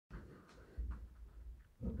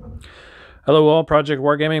Hello all, Project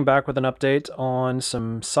Wargaming back with an update on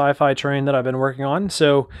some sci-fi terrain that I've been working on.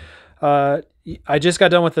 So I just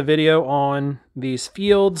got done with the video on these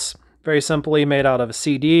fields, very simply made out of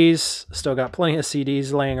CDs. Still got plenty of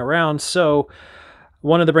CDs laying around. So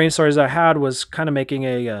one of the brainstorms I had was kind of making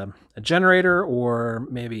a generator or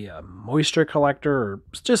maybe a moisture collector or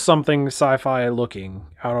just something sci-fi looking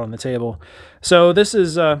out on the table. So this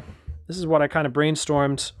is what I kind of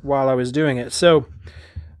brainstormed while I was doing it. So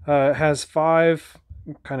it has 5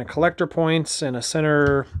 kind of collector points and a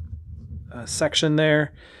center section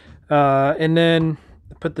there. And then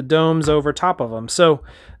put the domes over top of them. So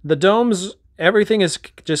the domes, everything is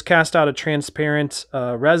just cast out of transparent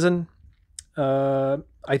resin.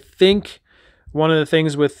 I think one of the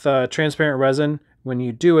things with transparent resin when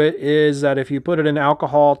you do it is that if you put it in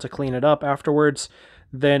alcohol to clean it up afterwards,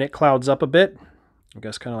 then it clouds up a bit. I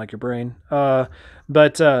guess kind of like your brain.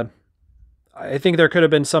 I think there could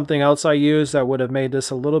have been something else I used that would have made this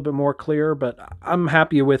a little bit more clear, but I'm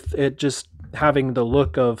happy with it just having the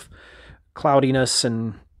look of cloudiness,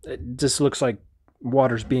 and it just looks like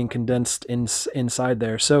water's being condensed inside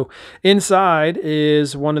there. So inside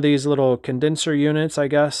is one of these little condenser units, I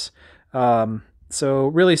guess. So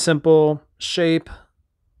really simple shape,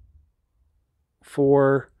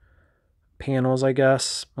 4 panels, I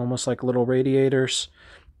guess, almost like little radiators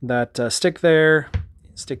that stick there.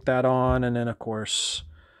 Stick that on, and then of course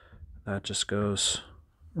that just goes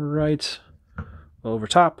right over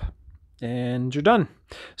top and you're done.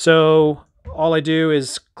 So all I do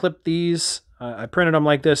is clip these. I printed them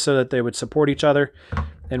like this so that they would support each other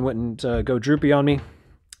and wouldn't go droopy on me.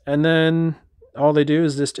 And then all they do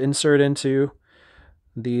is just insert into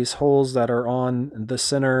these holes that are on the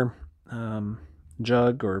center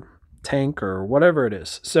jug or tank or whatever it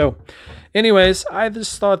is. So anyways, I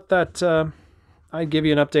just thought that I'd give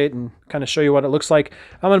you an update and kind of show you what it looks like.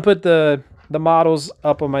 I'm going to put the models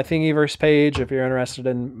up on my thingiverse page. If you're interested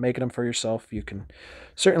in making them for yourself, you can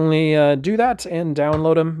certainly do that and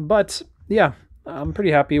download them. But yeah, I'm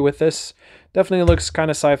pretty happy with this. Definitely looks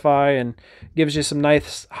kind of sci-fi and gives you some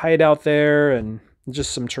nice hideout there and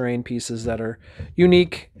just some terrain pieces that are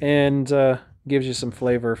unique and gives you some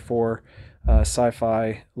flavor for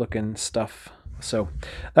sci-fi looking stuff. So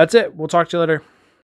that's it. We'll talk to you later.